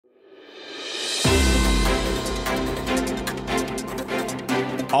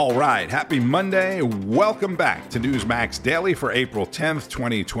All right, happy Monday. Welcome back to Newsmax Daily for April 10th,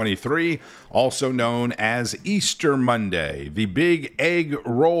 2023, also known as Easter Monday. The big egg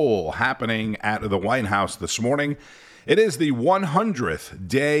roll happening at the White House this morning. It is the 100th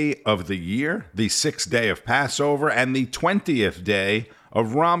day of the year, the 6th day of Passover, and the 20th day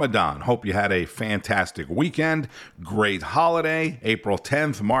of Ramadan. Hope you had a fantastic weekend. Great holiday. April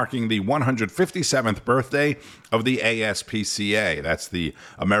 10th, marking the 157th birthday of the ASPCA. That's the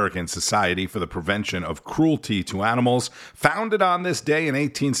American Society for the Prevention of Cruelty to Animals, founded on this day in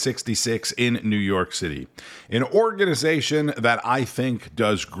 1866 in New York City. An organization that I think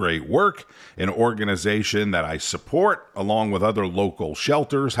does great work, an organization that I support along with other local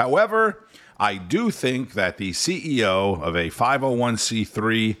shelters. However, I do think that the CEO of a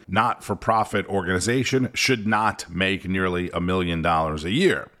 501c3 not-for-profit organization should not make nearly $1 million a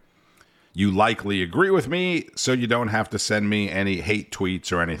year. You likely agree with me, so you don't have to send me any hate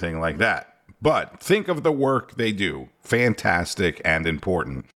tweets or anything like that. But think of the work they do. Fantastic and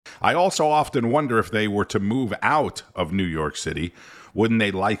important. I also often wonder if they were to move out of New York City, wouldn't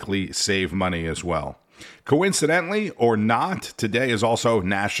they likely save money as well? Coincidentally or not, today is also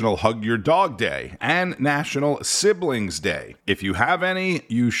National Hug Your Dog Day and National Siblings Day. If you have any,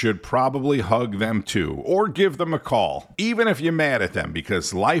 you should probably hug them too, or give them a call, even if you're mad at them,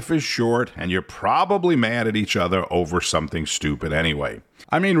 because life is short and you're probably mad at each other over something stupid anyway.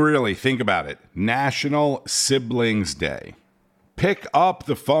 I mean, really, think about it. National Siblings Day. Pick up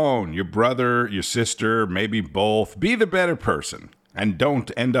the phone, your brother, your sister, maybe both. Be the better person and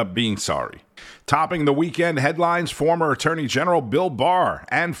don't end up being sorry. Topping the weekend headlines, former Attorney General Bill Barr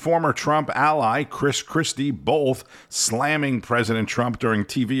and former Trump ally Chris Christie both slamming President Trump during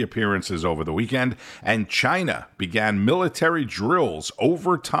TV appearances over the weekend, and China began military drills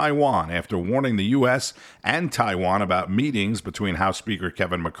over Taiwan after warning the U.S. and Taiwan about meetings between House Speaker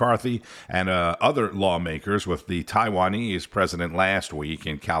Kevin McCarthy and other lawmakers with the Taiwanese president last week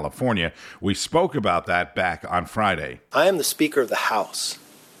in California. We spoke about that back on Friday. I am the Speaker of the House.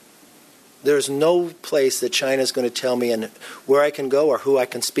 There's no place that China is going to tell me and where I can go or who I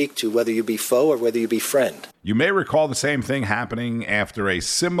can speak to, whether you be foe or whether you be friend. You may recall the same thing happening after a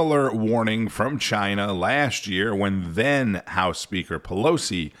similar warning from China last year when then House Speaker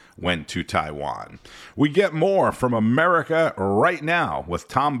Pelosi went to Taiwan. We get more from America right now with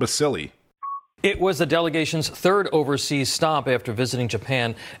Tom Basili. It was the delegation's third overseas stop after visiting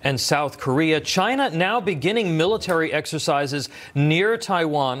Japan and South Korea. China now beginning military exercises near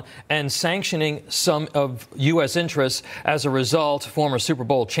Taiwan and sanctioning some of U.S. interests. As a result, former Super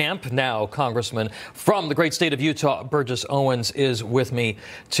Bowl champ, now Congressman from the great state of Utah, Burgess Owens, is with me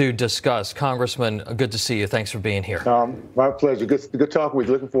to discuss. Congressman, good to see you. Thanks for being here. My pleasure. Good talking with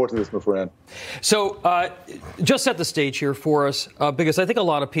you. Looking forward to this, my friend. So just set the stage here for us, because I think a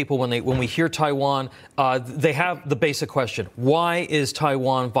lot of people, when we hear Taiwan, they have the basic question: why is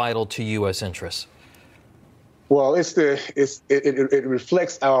Taiwan vital to U.S. interests? Well, it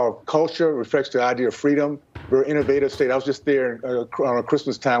reflects our culture, reflects the idea of freedom. We're an innovative state. I was just there on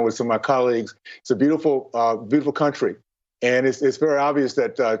Christmas time with some of my colleagues. It's a beautiful, beautiful country, and it's very obvious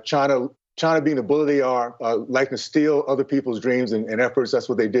that China being the bully they are, like to steal other people's dreams and efforts. That's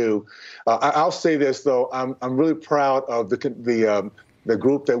what they do. I'll say this though: I'm really proud of the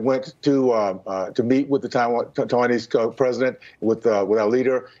group that went to meet with the Taiwanese president, with our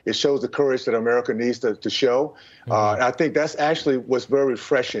leader. It shows the courage that America needs to show. And I think that's actually what's very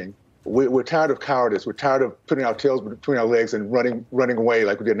refreshing. We're tired of cowardice. We're tired of putting our tails between our legs and running away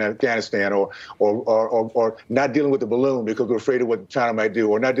like we did in Afghanistan, or not dealing with the balloon because we're afraid of what China might do,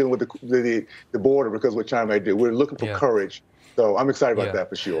 or not dealing with the border because of what China might do. We're looking for courage. So I'm excited about that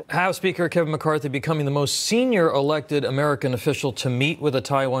for sure. House Speaker Kevin McCarthy becoming the most senior elected American official to meet with a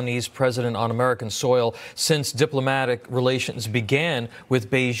Taiwanese president on American soil since diplomatic relations began with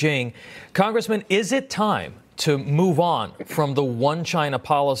Beijing. Congressman, is it time to move on from the one China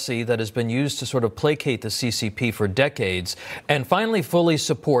policy that has been used to sort of placate the CCP for decades and finally fully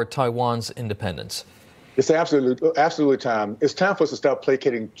support Taiwan's independence? It's absolutely time. It's time for us to stop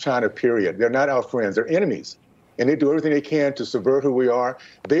placating China, period. They're not our friends. They're enemies. And they do everything they can to subvert who we are.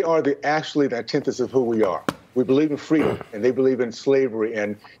 They are actually the antithesis of who we are. We believe in freedom, and they believe in slavery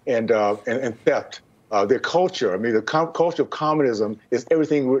and theft. Their culture, the culture of communism is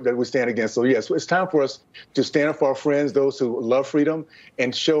everything that we stand against. So yes, it's time for us to stand up for our friends, those who love freedom,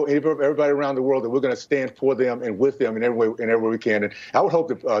 and show everybody around the world that we're going to stand for them and with them in every way we can. And I would hope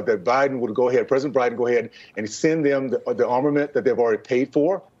that Biden would go ahead, President Biden, go ahead and send them the armament that they've already paid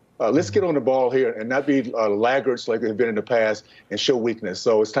for. Let's get on the ball here and not be laggards like they've been in the past and show weakness.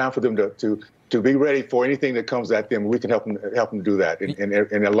 So it's time for them to to be ready for anything that comes at them. We can help them do that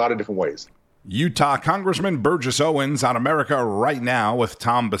in a lot of different ways. Utah Congressman Burgess Owens on America Right Now with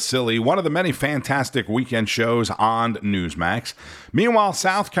Tom Basile, one of the many fantastic weekend shows on Newsmax. Meanwhile,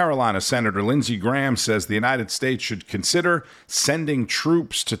 South Carolina Senator Lindsey Graham says the United States should consider sending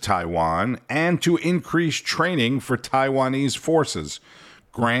troops to Taiwan and to increase training for Taiwanese forces.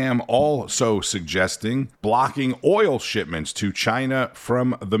 Graham also suggesting blocking oil shipments to China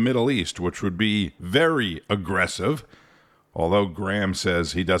from the Middle East, which would be very aggressive. Although Graham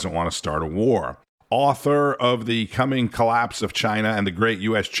says he doesn't want to start a war. Author of The Coming Collapse of China and the Great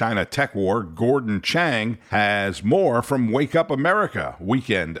U.S.-China Tech War, Gordon Chang, has more from Wake Up America,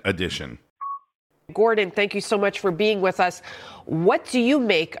 Weekend Edition. Gordon, thank you so much for being with us. What do you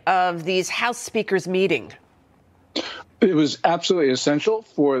make of these House Speakers meeting? It was absolutely essential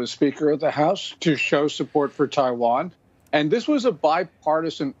for the Speaker of the House to show support for Taiwan. And this was a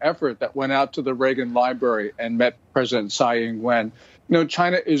bipartisan effort that went out to the Reagan Library and met President Tsai Ing-wen.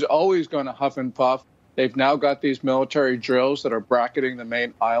 China is always going to huff and puff. They've now got these military drills that are bracketing the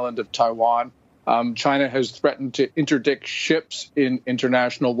main island of Taiwan. China has threatened to interdict ships in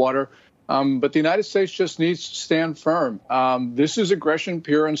international water. But the United States just needs to stand firm. This is aggression,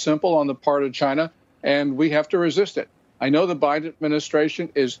 pure and simple, on the part of China, and we have to resist it. I know the Biden administration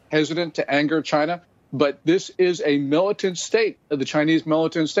is hesitant to anger China, but this is a militant state, the Chinese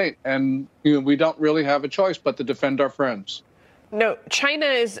militant state, and we don't really have a choice but to defend our friends. No, China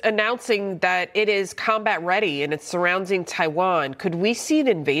is announcing that it is combat ready and it's surrounding Taiwan. Could we see an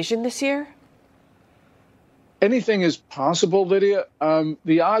invasion this year? Anything is possible, Lydia.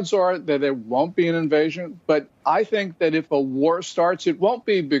 The odds are that there won't be an invasion, but I think that if a war starts, it won't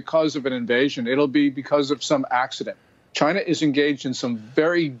be because of an invasion. It'll be because of some accident. China is engaged in some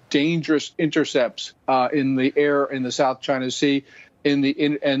very dangerous intercepts in the air in the South China Sea,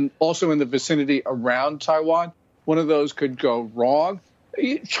 and also in the vicinity around Taiwan. One of those could go wrong.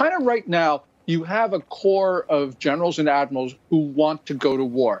 China right now, you have a core of generals and admirals who want to go to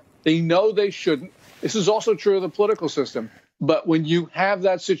war. They know they shouldn't. This is also true of the political system. But when you have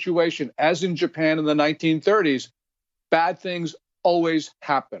that situation, as in Japan in the 1930s, bad things always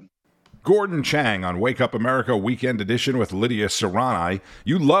happen. Gordon Chang on Wake Up America Weekend Edition with Lydia Serrani.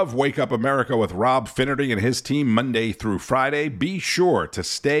 You love Wake Up America with Rob Finnerty and his team Monday through Friday. Be sure to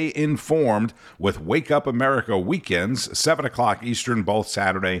stay informed with Wake Up America Weekends, 7 o'clock Eastern, both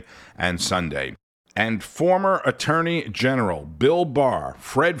Saturday and Sunday. And former Attorney General Bill Barr,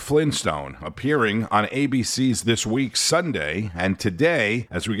 Fred Flintstone, appearing on ABC's This Week Sunday. And today,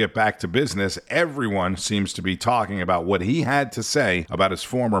 as we get back to business, everyone seems to be talking about what he had to say about his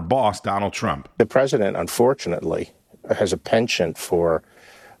former boss, Donald Trump. The president, unfortunately, has a penchant for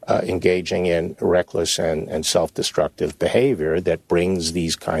engaging in reckless and self-destructive behavior that brings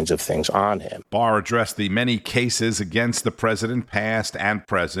these kinds of things on him. Barr addressed the many cases against the president, past and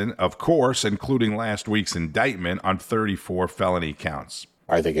present, of course, including last week's indictment on 34 felony counts.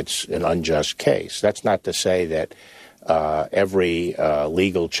 I think it's an unjust case. That's not to say that every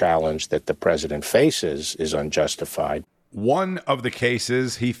legal challenge that the president faces is unjustified. One of the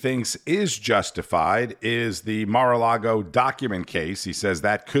cases he thinks is justified is the Mar-a-Lago document case. He says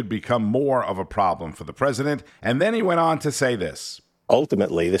that could become more of a problem for the president. And then he went on to say this.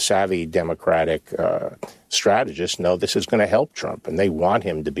 Ultimately, the savvy Democratic strategists know this is going to help Trump, and they want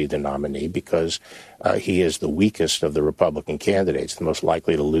him to be the nominee because he is the weakest of the Republican candidates, the most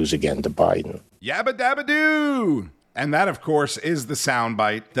likely to lose again to Biden. Yabba dabba doo! And that, of course, is the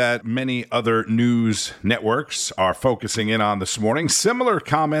soundbite that many other news networks are focusing in on this morning. Similar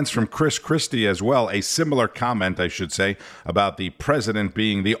comments from Chris Christie as well. A similar comment, I should say, about the president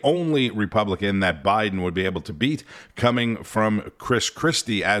being the only Republican that Biden would be able to beat, coming from Chris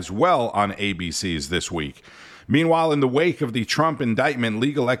Christie as well on ABC's This Week. Meanwhile, in the wake of the Trump indictment,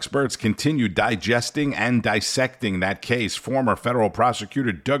 legal experts continue digesting and dissecting that case. Former federal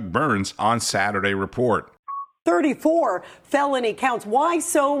prosecutor Doug Burns on Saturday Report. 34 felony counts. Why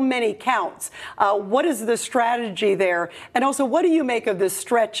so many counts? What is the strategy there? And also, what do you make of this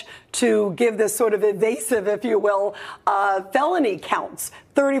stretch to give this sort of evasive, if you will, felony counts,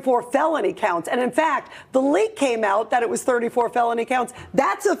 34 felony counts? And in fact, the leak came out that it was 34 felony counts.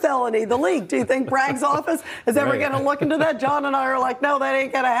 That's a felony, the leak. Do you think Bragg's office is ever going to look into that? John and I are like, no, that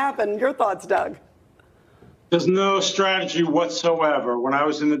ain't going to happen. Your thoughts, Doug? There's no strategy whatsoever. When I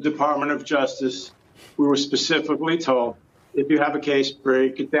was in the Department of Justice, we were specifically told, if you have a case,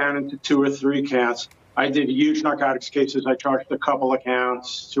 break it down into 2 or 3 counts. I did huge narcotics cases. I charged a couple of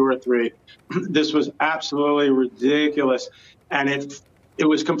counts, 2 or 3. This was absolutely ridiculous. And it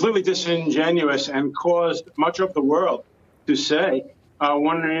was completely disingenuous and caused much of the world to say,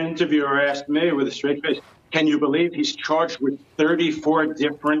 One interviewer asked me with a straight face, can you believe he's charged with 34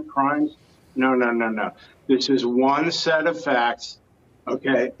 different crimes? No. This is one set of facts,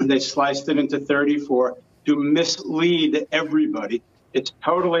 okay? They sliced it into 34 to mislead everybody. It's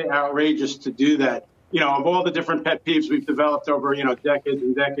totally outrageous to do that. Of all the different pet peeves we've developed over, decades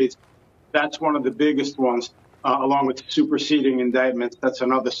and decades, that's one of the biggest ones, along with superseding indictments. That's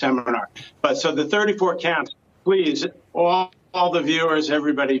another seminar. But so the 34 counts, please, all the viewers,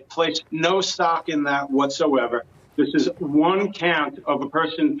 everybody, place no stock in that whatsoever. This is one count of a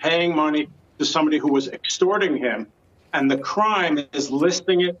person paying money to somebody who was extorting him, and the crime is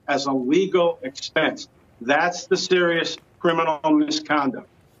listing it as a legal expense. That's the serious criminal misconduct.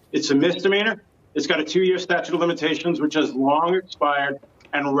 It's a misdemeanor. It's got a 2-year statute of limitations, which has long expired,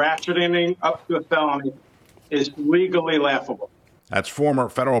 and ratcheting up to a felony is legally laughable. That's former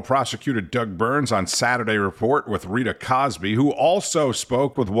federal prosecutor Doug Burns on Saturday Report with Rita Cosby, who also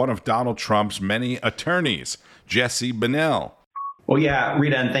spoke with one of Donald Trump's many attorneys, Jesse Bennell. Well, yeah,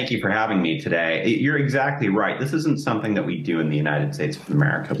 Rita, and thank you for having me today. You're exactly right. This isn't something that we do in the United States of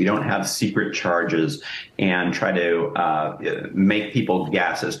America. We don't have secret charges and try to make people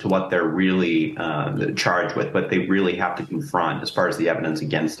guess as to what they're really charged with, what they really have to confront as far as the evidence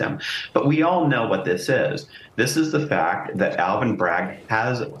against them. But we all know what this is. This is the fact that Alvin Bragg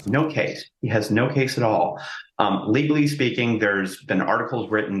has no case. He has no case at all. Legally speaking, there's been articles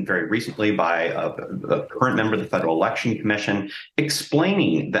written very recently by a current member of the Federal Election Commission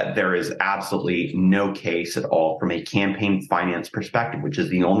explaining that there is absolutely no case at all from a campaign finance perspective, which is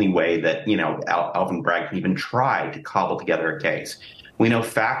the only way that, Alvin Bragg can even try to cobble together a case. We know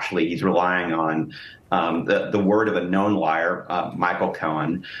factually he's relying on the word of a known liar, Michael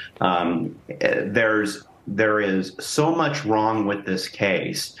Cohen. There is so much wrong with this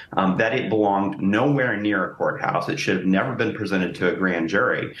case that it belonged nowhere near a courthouse. It should have never been presented to a grand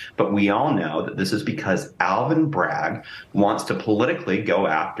jury. But we all know that this is because Alvin Bragg wants to politically go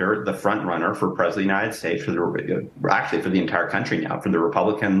after the front runner for president of the United States, for the entire country now, for the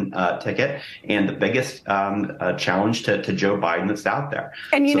Republican ticket, and the biggest challenge to Joe Biden that's out there.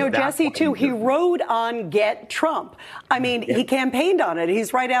 And, Jesse, too, he rode on Get Trump. I mean, he campaigned on it.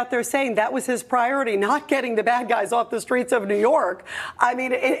 He's right out there saying that was his priority, not getting the bad guys off the streets of New York. I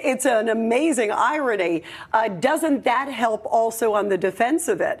mean, it's an amazing irony. Doesn't that help also on the defense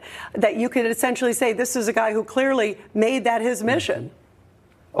of it, that you could essentially say this is a guy who clearly made that his mission?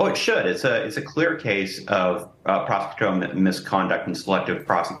 Oh, it should. It's a clear case of prosecutorial misconduct and selective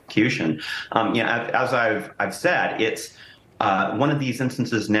prosecution. As I've said, it's one of these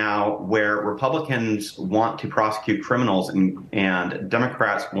instances now where Republicans want to prosecute criminals and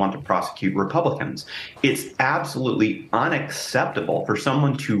Democrats want to prosecute Republicans. It's absolutely unacceptable for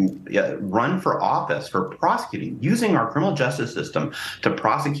someone to run for office for prosecuting, using our criminal justice system to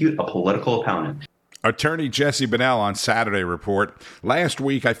prosecute a political opponent. Attorney Jesse Bennell on Saturday Report. Last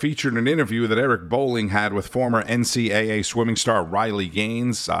week, I featured an interview that Eric Bowling had with former NCAA swimming star Riley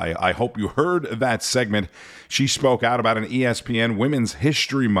Gaines. I hope you heard that segment. She spoke out about an ESPN Women's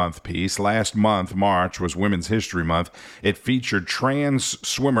History Month piece. Last month, March, was Women's History Month. It featured trans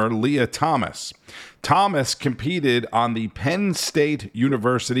swimmer Leah Thomas. Thomas competed on the Penn State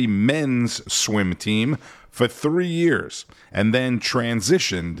University men's swim team for 3 years and then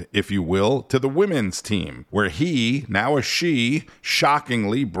transitioned, if you will, to the women's team, where he, now a she,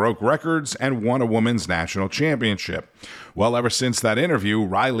 shockingly broke records and won a women's national championship. Well, ever since that interview,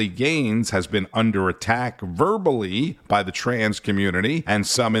 Riley Gaines has been under attack verbally by the trans community and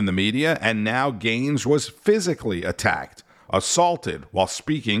some in the media, and now Gaines was physically attacked, assaulted while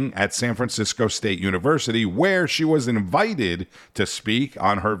speaking at San Francisco State University, where she was invited to speak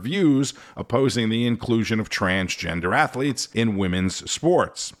on her views opposing the inclusion of transgender athletes in women's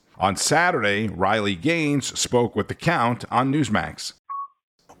sports. On Saturday, Riley Gaines spoke with The Count on Newsmax.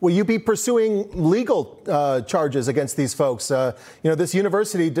 Will you be pursuing legal charges against these folks? This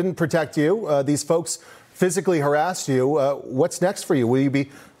university didn't protect you. These folks physically harassed you. What's next for you? Will you be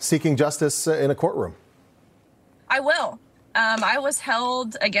seeking justice in a courtroom? I will. I was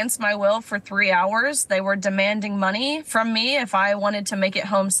held against my will for 3 hours. They were demanding money from me if I wanted to make it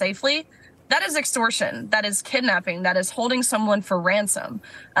home safely. That is extortion. That is kidnapping. That is holding someone for ransom.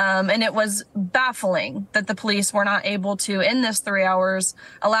 And it was baffling that the police were not able to, in this 3 hours,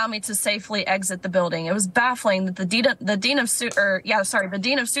 allow me to safely exit the building. It was baffling that the dean of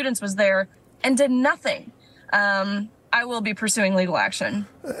students was there and did nothing. I will be pursuing legal action.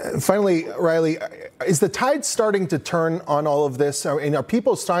 Finally, Riley, is the tide starting to turn on all of this? Are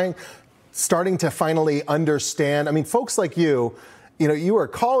people starting to finally understand? I mean, folks like you you were a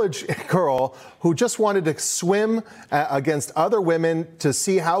college girl who just wanted to swim against other women to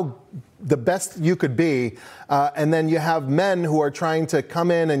see how the best you could be. And then you have men who are trying to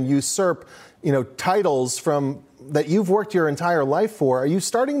come in and usurp, titles from that you've worked your entire life for. Are you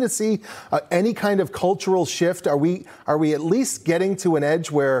starting to see any kind of cultural shift? Are we at least getting to an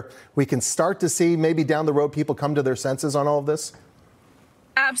edge where we can start to see maybe down the road people come to their senses on all of this?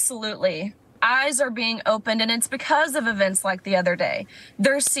 Absolutely. Eyes are being opened, and it's because of events like the other day.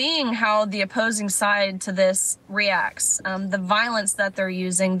 They're seeing how the opposing side to this reacts, the violence that they're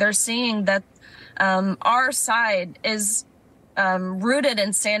using. They're seeing that our side is rooted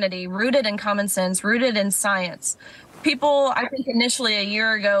in sanity, rooted in common sense, rooted in science. People, I think initially a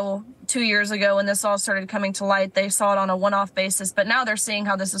year ago, 2 years ago, when this all started coming to light, they saw it on a one-off basis, but now they're seeing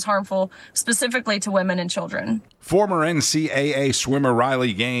how this is harmful, specifically to women and children. Former NCAA swimmer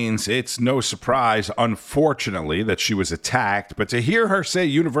Riley Gaines, it's no surprise, unfortunately, that she was attacked, but to hear her say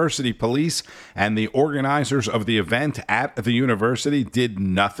university police and the organizers of the event at the university did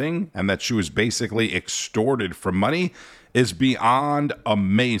nothing, and that she was basically extorted for money, is beyond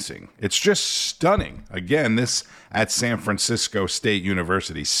amazing. It's just stunning. Again, this at San Francisco State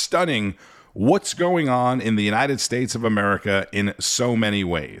University. Stunning what's going on in the United States of America in so many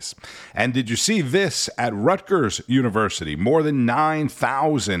ways. And did you see this at Rutgers University? More than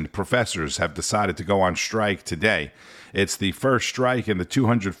 9,000 professors have decided to go on strike today. It's the first strike in the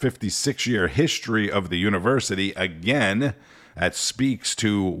 256-year history of the university. Again, that speaks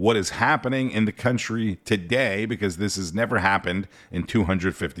to what is happening in the country today, because this has never happened in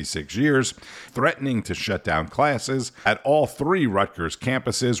 256 years, threatening to shut down classes at all three Rutgers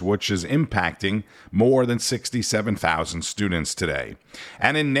campuses, which is impacting more than 67,000 students today.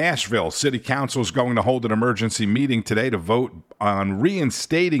 And in Nashville, City Council is going to hold an emergency meeting today to vote on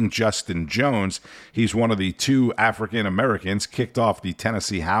reinstating Justin Jones. He's one of the two African Americans kicked off the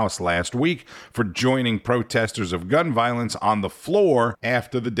Tennessee House last week for joining protesters of gun violence on the floor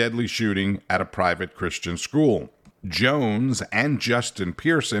after the deadly shooting at a private Christian school. Jones and Justin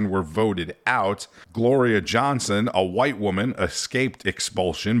Pearson were voted out. Gloria Johnson, a white woman, escaped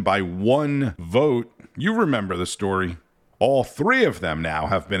expulsion by one vote. You remember the story. All three of them now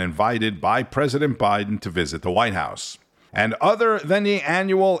have been invited by President Biden to visit the White House. And other than the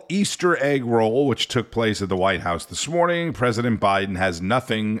annual Easter egg roll, which took place at the White House this morning, President Biden has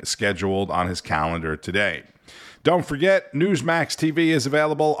nothing scheduled on his calendar today. Don't forget, Newsmax TV is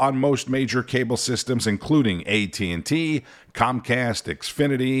available on most major cable systems, including AT&T, Comcast,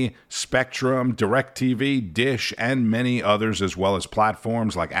 Xfinity, Spectrum, DirecTV, Dish, and many others, as well as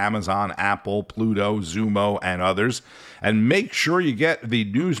platforms like Amazon, Apple, Pluto, Xumo, and others. And make sure you get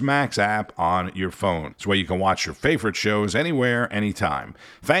the Newsmax app on your phone. It's where you can watch your favorite shows anywhere, anytime.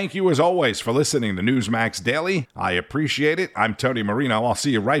 Thank you, as always, for listening to Newsmax Daily. I appreciate it. I'm Tony Marino. I'll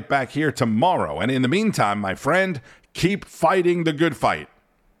see you right back here tomorrow. And in the meantime, my friend, keep fighting the good fight.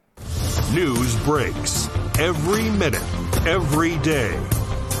 News breaks every minute, every day.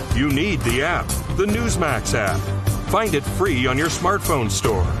 You need the app, the Newsmax app. Find it free on your smartphone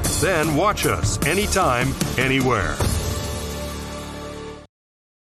store. Then watch us anytime, anywhere.